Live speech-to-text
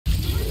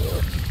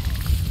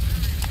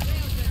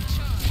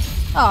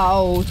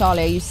Oh,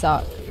 Talia, you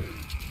suck.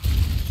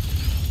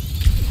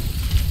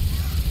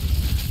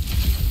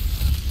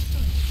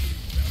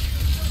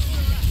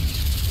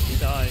 He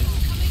dies.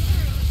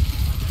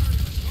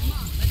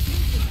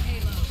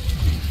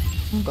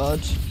 Oh god.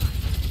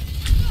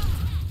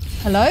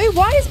 Hello?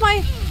 Why is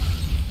my...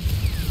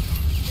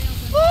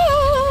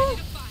 Ah!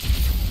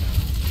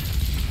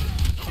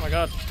 Oh my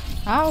god.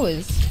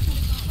 Hours.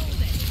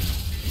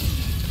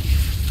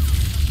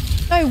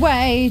 No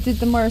way did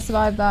the Moira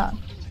survive that.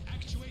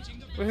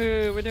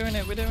 Woohoo, we're doing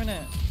it, we're doing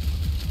it.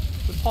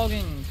 We're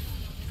pogging.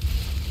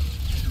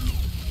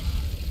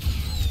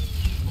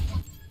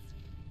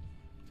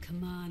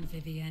 Come on,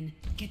 Vivian.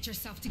 Get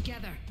yourself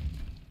together.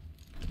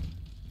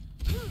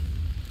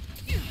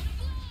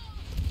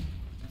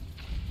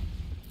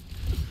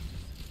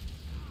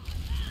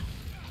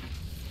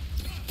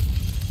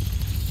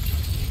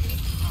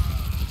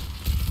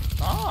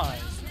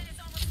 Nice.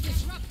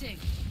 Disrupting.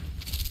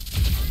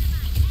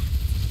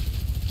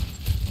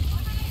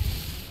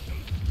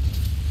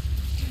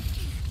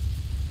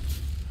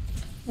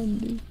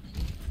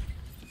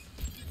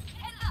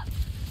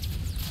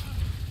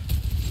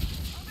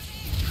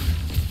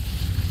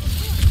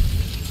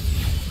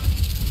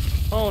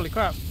 Holy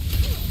crap.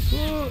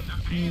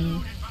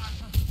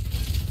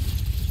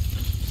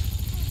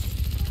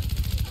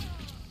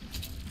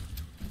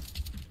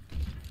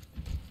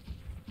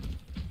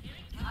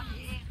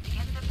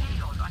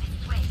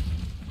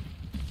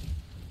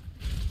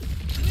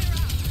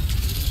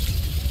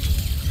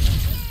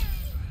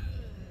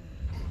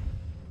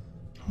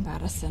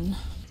 Embarrassing.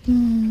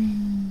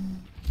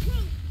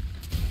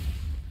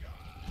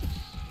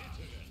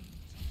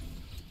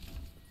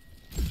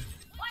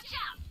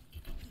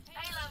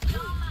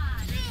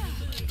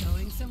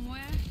 Going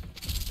somewhere?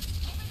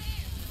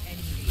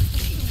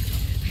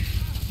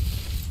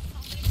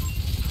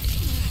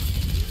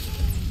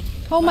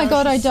 Oh my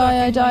god, I she's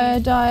die, I sucking die, me. I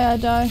die, I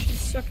die.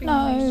 Sucking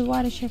No, me.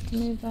 why does she have to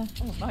move there?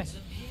 Oh, nice.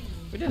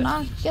 We did Can it.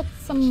 I get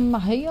some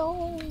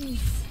heals?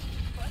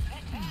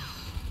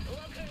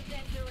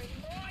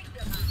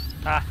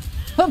 Ah.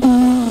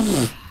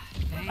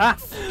 Ah.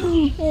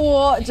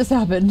 What just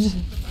happened?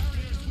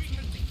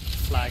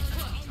 Flag.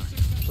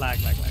 Flag.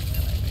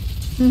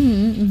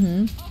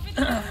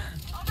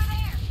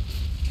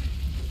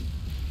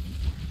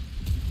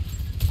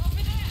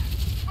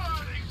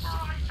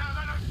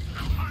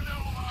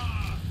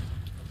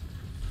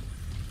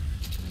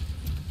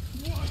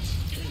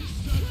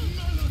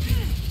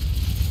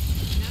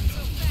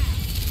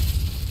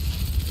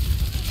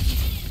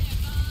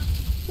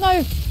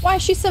 No, why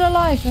is she still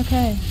alive?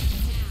 Okay.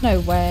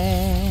 No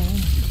way.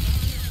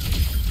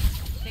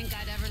 Think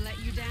I'd ever let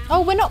you down?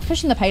 Oh, we're not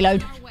pushing the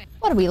payload.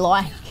 What are we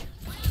like?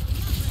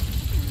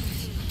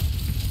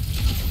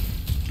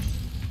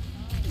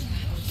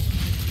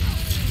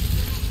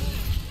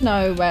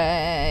 No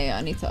way.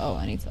 I need to ult,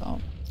 I need to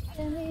ult.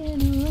 Going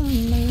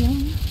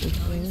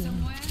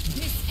somewhere?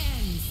 This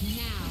ends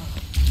now.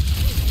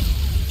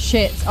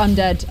 Shit, I'm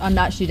dead. I'm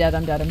actually dead.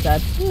 I'm dead. I'm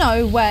dead.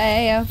 No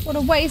way. What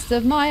a waste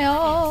of my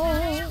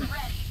ult.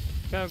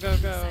 Go, go,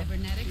 go.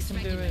 Cybernetics You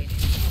can do it. regulated.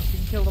 You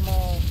can kill them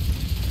all.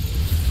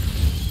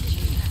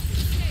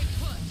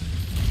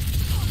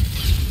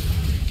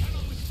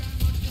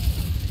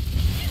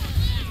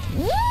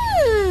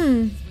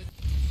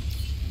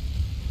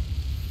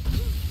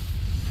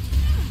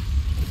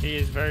 He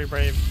is very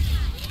brave.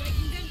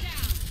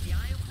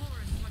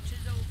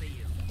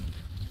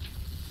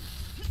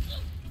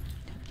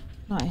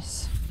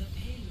 Nice.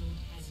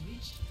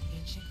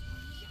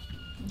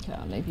 Okay,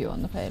 I'll leave you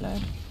on the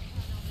payload.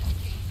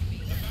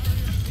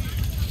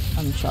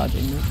 I'm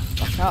charging the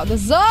fuck out of the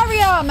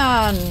Zarya,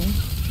 man!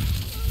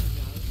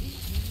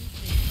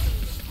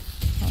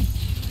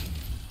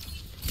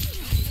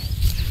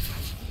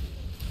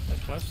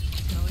 That's close.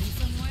 Going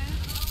somewhere?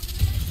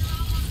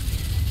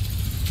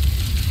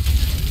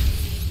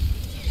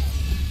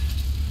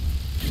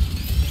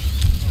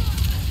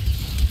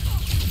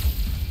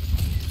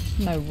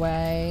 No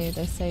way,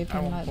 they saved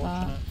How him like that.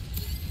 unfortunate.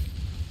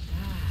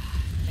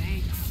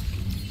 Thanks.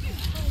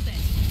 Hold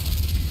it.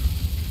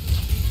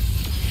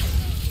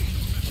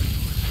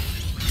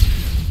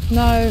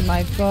 No,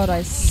 my god,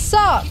 I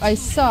suck! I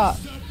suck!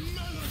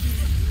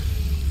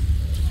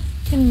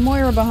 Fucking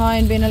Moira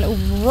behind being a little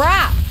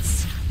rat!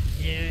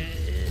 Yeah.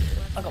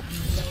 I got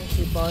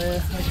melted by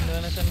her. I didn't do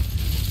anything.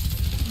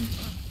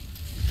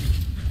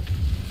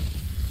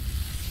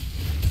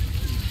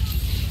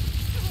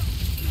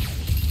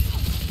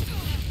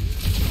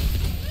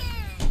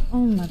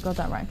 Oh my god,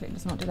 that right click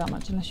does not do that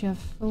much unless you have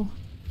full.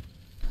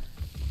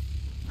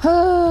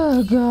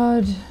 Oh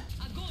god.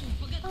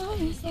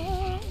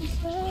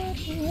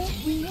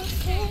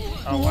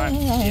 Oh wow,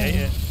 he ate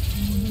it.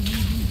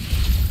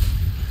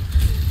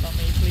 Not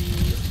me,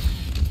 please.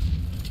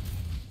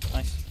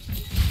 Nice.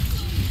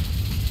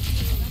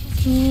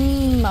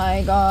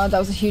 My god, that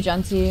was a huge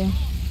anti.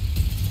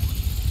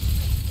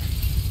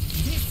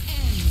 This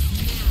ends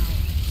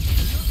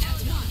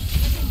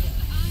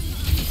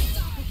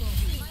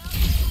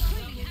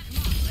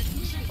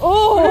now.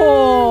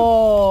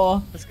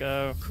 Oh! Let's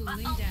go.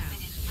 Cooling down.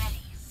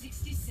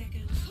 60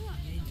 seconds.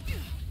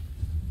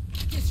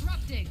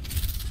 Disrupting.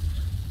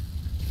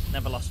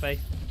 Never lost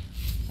faith.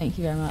 Thank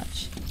you very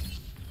much.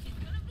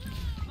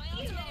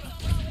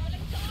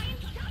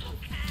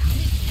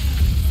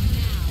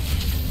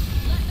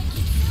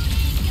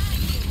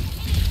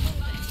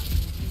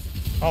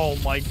 Oh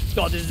my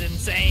god, this is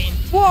insane.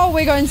 Whoa,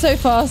 we're going so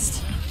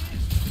fast.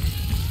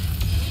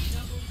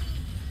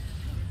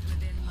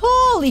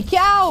 Holy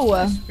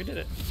cow! We did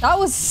it. That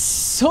was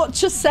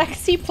such a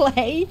sexy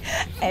play.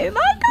 Oh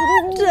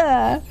my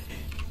god!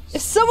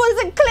 If someone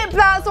doesn't clip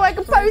that so I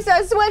can post it,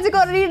 I swear to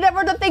god I need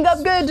everyone to think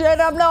I'm good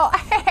and I'm not.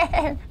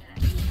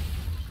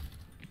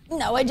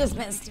 No, I just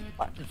missed.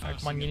 Oh,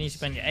 come on, you need to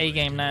spend your A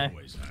game now.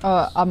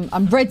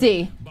 I'm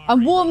ready.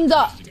 I'm warmed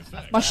up.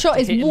 My shot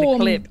is Hitting warm.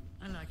 the clip.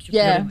 You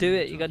Yeah, gotta do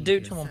it. You gotta do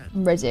it to him.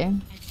 I'm ready.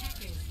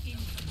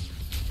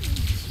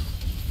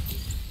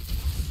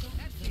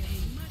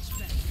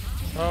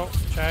 Oh,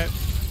 try it.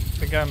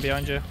 They're going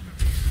behind you.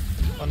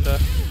 Under.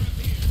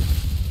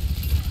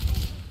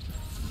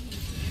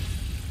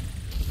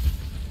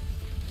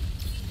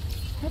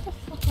 Where the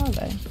fuck are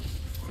they?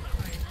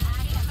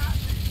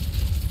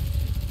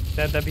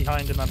 They're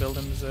behind in that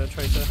building. There's a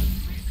traitor.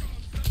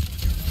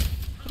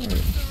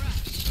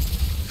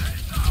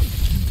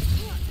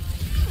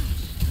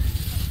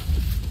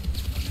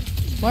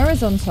 Where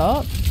is on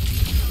top?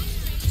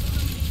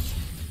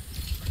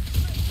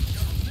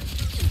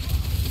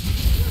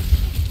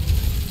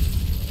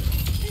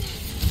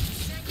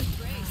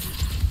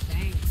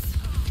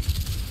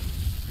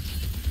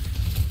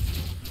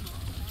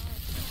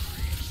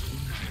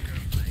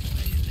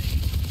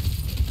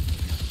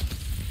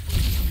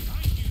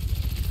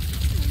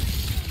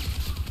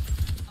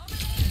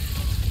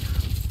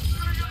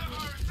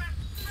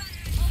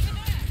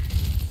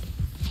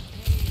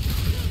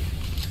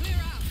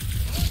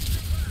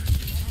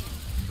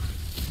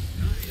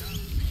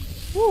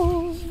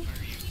 Woo.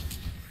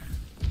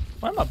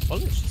 Why are my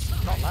bullets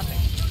just not landing?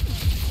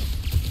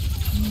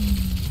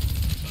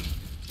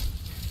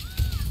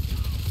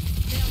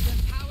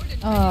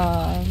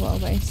 Oh, what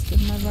a waste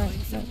of my right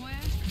click.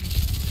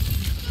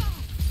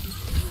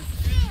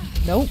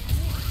 Nope.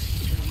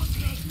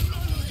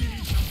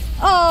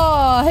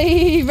 Oh,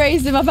 he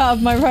raised him up out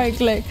of my right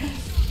click.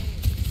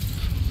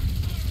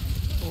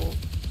 Oh.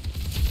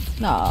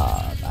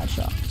 Nah, bad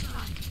shot.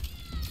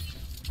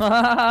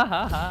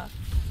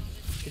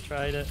 You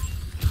tried it.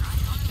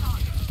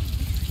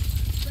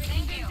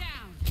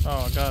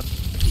 Oh god.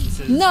 This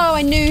is... No,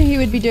 I knew he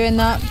would be doing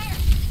that.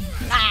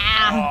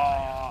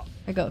 Oh.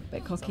 I got a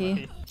bit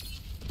cocky.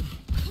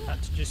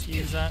 Had to just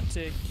use that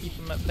to keep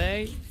him at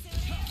bay.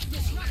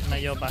 Now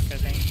you're back, I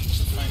think.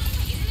 Nice.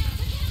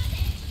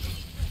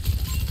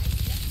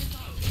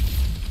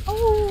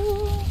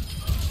 Oh.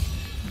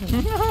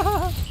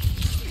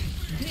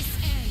 This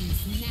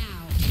ends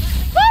now.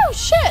 Oh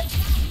shit!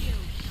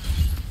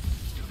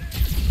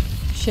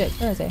 Shit,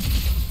 where is he?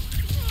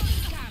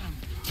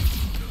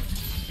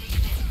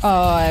 Oh,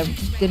 I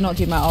did not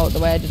do my ult the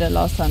way I did it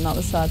last time. That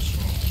was sad.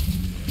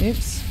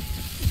 Oops.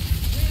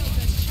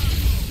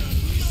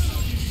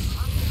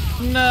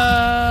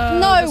 No!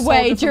 No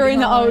way! During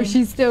the ult,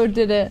 she still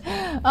did it.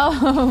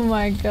 Oh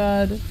my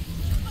god.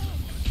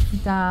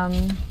 Damn.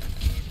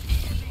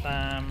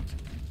 Damn.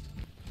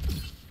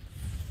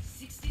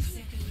 60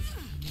 seconds.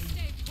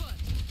 Stay put.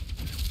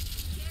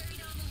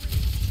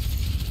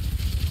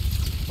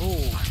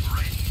 Oh.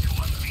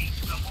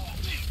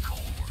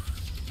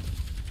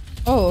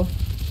 Oh,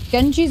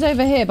 Genji's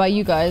over here by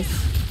you guys.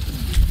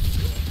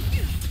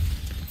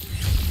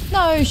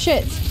 No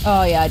shit.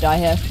 Oh yeah, I die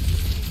here.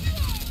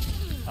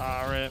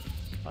 Ah, rip.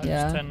 I was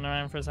Yeah. just turning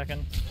around for a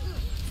second.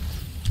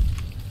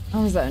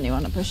 I was the only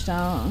one that pushed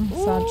out.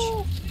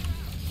 Sad.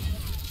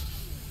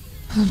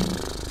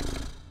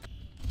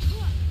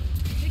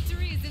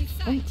 Victory is in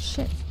Oh sight.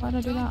 shit! Why did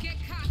I do Don't that? get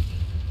cocky.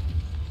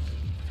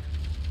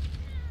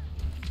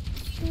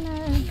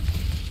 No.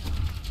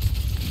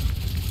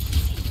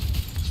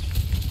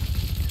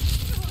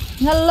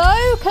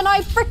 Hello? Can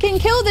I freaking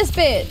kill this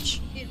bitch?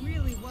 It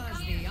really was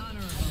the honor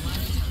of a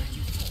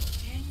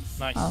lifetime.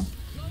 Nice. Oh,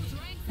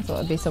 I thought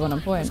it'd be someone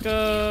on point. Let's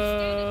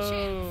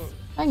go!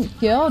 Thank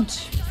God.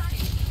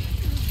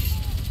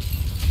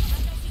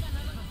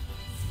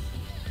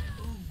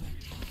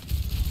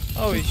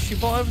 Oh, she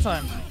bought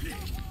overtime.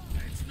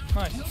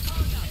 Nice.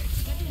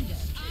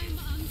 I'm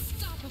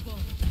unstoppable.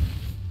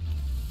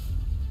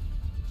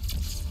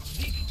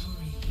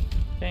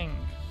 King.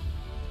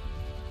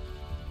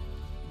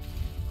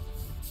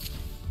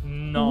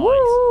 Nice.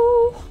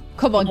 Woo!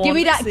 Come on, Come give on,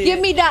 me that, see give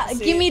it, me that,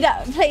 see give it. me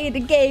that. Play the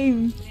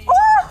game.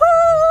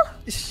 Woohoo!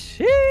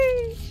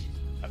 Sheesh.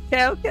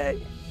 Okay,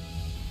 okay.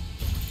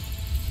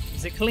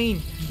 Is it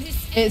clean?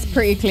 It's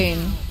pretty clean.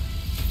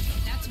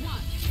 That's one.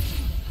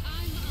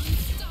 I'm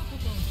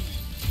unstoppable.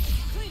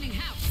 Cleaning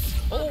house.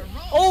 Oh,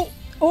 oh,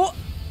 Oh!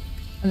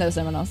 And there was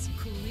someone else.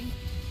 Cooling.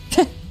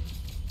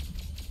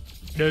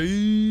 no.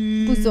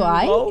 Was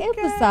I? It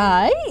was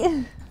I.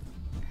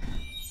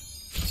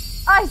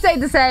 I say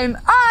the same.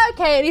 Oh,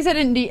 okay, at least I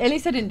didn't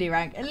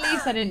D-rank. At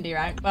least I didn't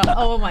D-rank. But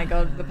oh my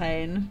god, the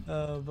pain.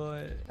 Oh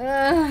boy.